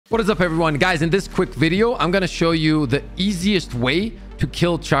What is up, everyone? Guys, in this quick video, I'm going to show you the easiest way to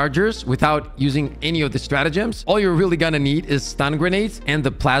kill chargers without using any of the stratagems. All you're really going to need is stun grenades and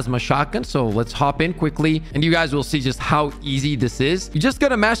the plasma shotgun. So let's hop in quickly and you guys will see just how easy this is. You just got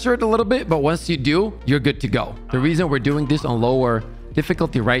to master it a little bit, but once you do, you're good to go. The reason we're doing this on lower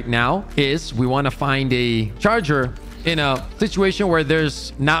difficulty right now is we want to find a charger in a situation where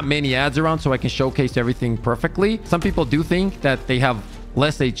there's not many ads around so I can showcase everything perfectly. Some people do think that they have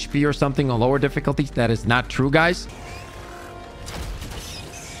less HP or something on lower difficulties. That is not true, guys.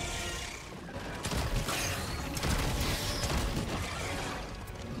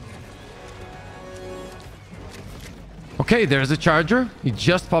 Okay, there's a charger. He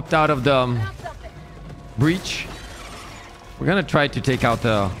just popped out of the breach. We're gonna try to take out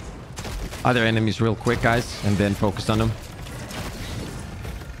the other enemies real quick, guys, and then focus on them.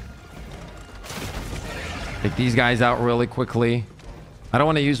 Take these guys out really quickly. I don't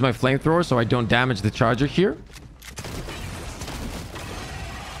want to use my flamethrower so I don't damage the charger here.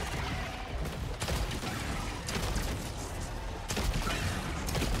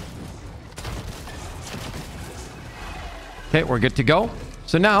 Okay, we're good to go.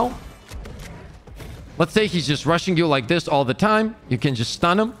 So now, let's say he's just rushing you like this all the time. You can just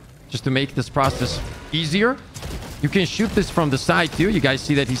stun him just to make this process easier. You can shoot this from the side too. You guys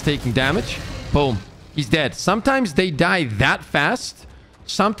see that he's taking damage. Boom. He's dead. Sometimes they die that fast.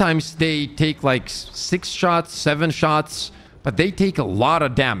 Sometimes they take like 6 shots, 7 shots, but they take a lot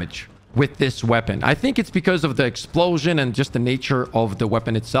of damage with this weapon. I think it's because of the explosion and just the nature of the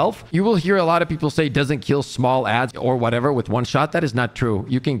weapon itself. You will hear a lot of people say it doesn't kill small ads or whatever with one shot. That is not true.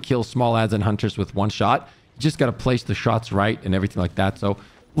 You can kill small ads and hunters with one shot. You just got to place the shots right and everything like that. So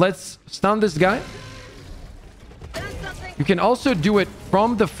let's stun this guy. You can also do it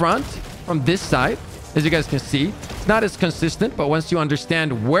from the front, from this side. As you guys can see, it's not as consistent, but once you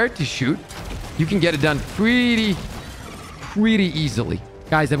understand where to shoot, you can get it done pretty easily.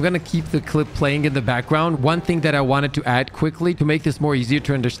 Guys, I'm going to keep the clip playing in the background. One thing that I wanted to add quickly to make this more easier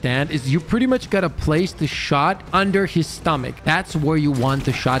to understand is you pretty much got to place the shot under his stomach. That's where you want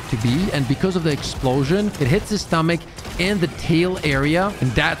the shot to be. And because of the explosion, it hits his stomach and the tail area,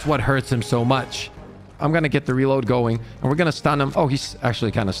 and that's what hurts him so much. I'm going to get the reload going, and we're going to stun him. Oh, he's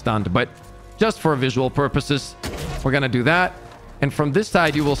actually kind of stunned, but just for visual purposes, we're going to do that. And from this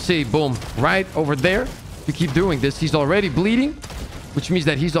side, you will see, boom, right over there. You keep doing this. He's already bleeding, which means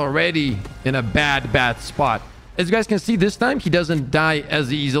that he's already in a bad spot. As you guys can see, this time, he doesn't die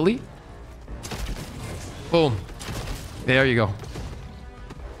as easily. Boom. There you go.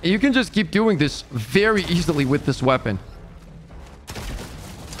 And you can just keep doing this very easily with this weapon.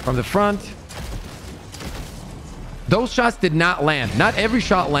 From the front. Those shots did not land. Not every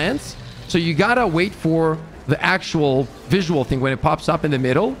shot lands. So you gotta wait for the actual visual thing when it pops up in the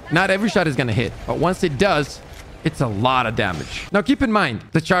middle. Not every shot is gonna hit, but once it does, it's a lot of damage. Now keep in mind,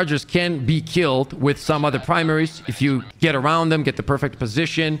 the chargers can be killed with some other primaries if you get around them, get the perfect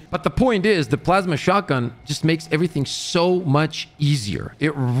position. But the point is, the plasma shotgun just makes everything so much easier.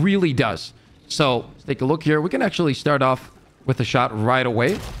 It really does. So let's take a look here. We can actually start off with a shot right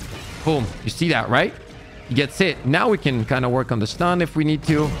away. Boom. You see that, right? He gets hit. Now we can kind of work on the stun if we need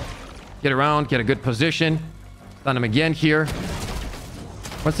to. Get around, get a good position. Stun him again here.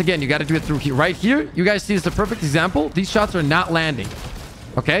 Once again, you got to do it through here. Right here, you guys see it's a perfect example. These shots are not landing.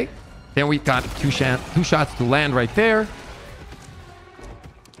 Okay? Then we got two shots to land right there.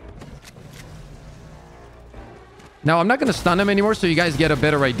 Now, I'm not going to stun him anymore so you guys get a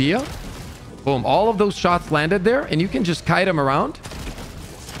better idea. Boom. All of those shots landed there, and you can just kite him around.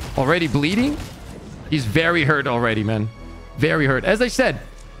 Already bleeding. He's very hurt already, man. Very hurt. As I said,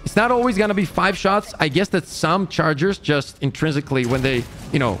 it's not always going to be 5 shots. I guess that some chargers just intrinsically, when they,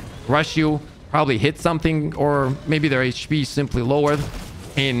 rush you, probably hit something, or maybe their HP is simply lowered.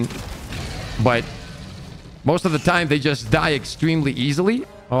 But most of the time, they just die extremely easily.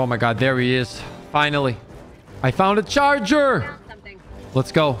 Oh my God, there he is. Finally. I found a charger.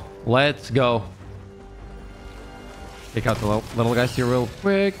 Let's go. Let's go. Take out the little guys here real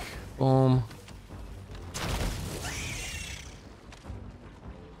quick. Boom.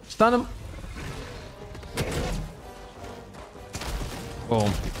 Stun him.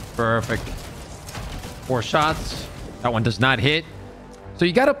 Boom. Perfect. 4 shots. That one does not hit. So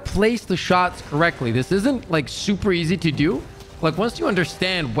you got to place the shots correctly. This isn't like super easy to do. Like once you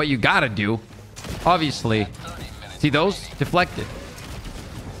understand what you got to do, obviously, see those deflected.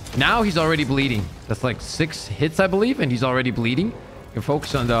 Now he's already bleeding. That's like 6 hits, I believe, and he's already bleeding. You can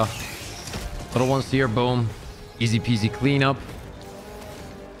focus on the little ones here. Boom. Easy peasy cleanup.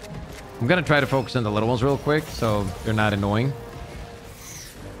 I'm gonna try to focus on the little ones real quick so they're not annoying.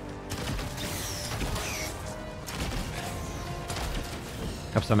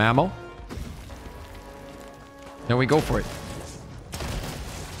 Have some ammo. Then we go for it.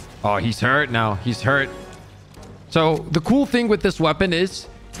 Oh, he's hurt now. He's hurt. So the cool thing with this weapon is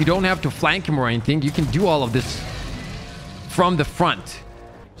you don't have to flank him or anything. You can do all of this from the front.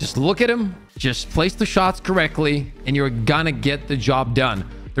 Just look at him. Just place the shots correctly, and you're gonna get the job done.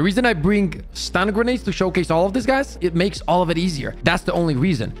 The reason I bring stun grenades to showcase all of this, guys, it makes all of it easier. That's the only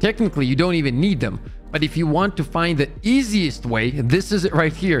reason. Technically, you don't even need them. But if you want to find the easiest way, this is it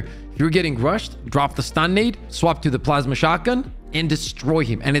right here. If you're getting rushed, drop the stun nade, swap to the plasma shotgun, and destroy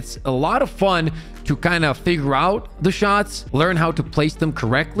him. And it's a lot of fun to kind of figure out the shots, learn how to place them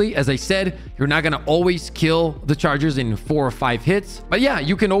correctly. As I said, you're not going to always kill the chargers in 4 or 5 hits. But yeah,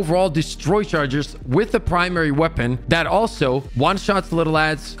 you can overall destroy chargers with the primary weapon that also one-shots the little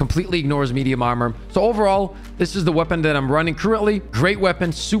lads, completely ignores medium armor. So overall, this is the weapon that I'm running currently. Great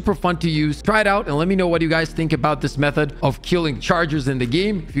weapon, super fun to use. Try it out and let me know what you guys think about this method of killing chargers in the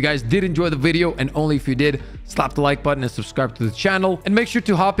game. If you guys did enjoy the video, and only if you did, slap the like button and subscribe to the channel. And make sure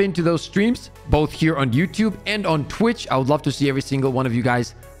to hop into those streams, both here on YouTube and on Twitch. I would love to see every single one of you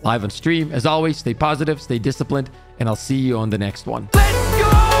guys live on stream. As always, stay positive, stay disciplined, and I'll see you on the next one. Let's go!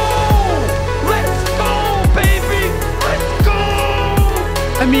 Let's go, baby! Let's go!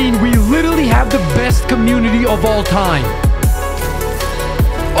 I mean, we literally have the best community of all time.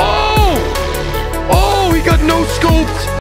 Oh! Oh, he got no scope!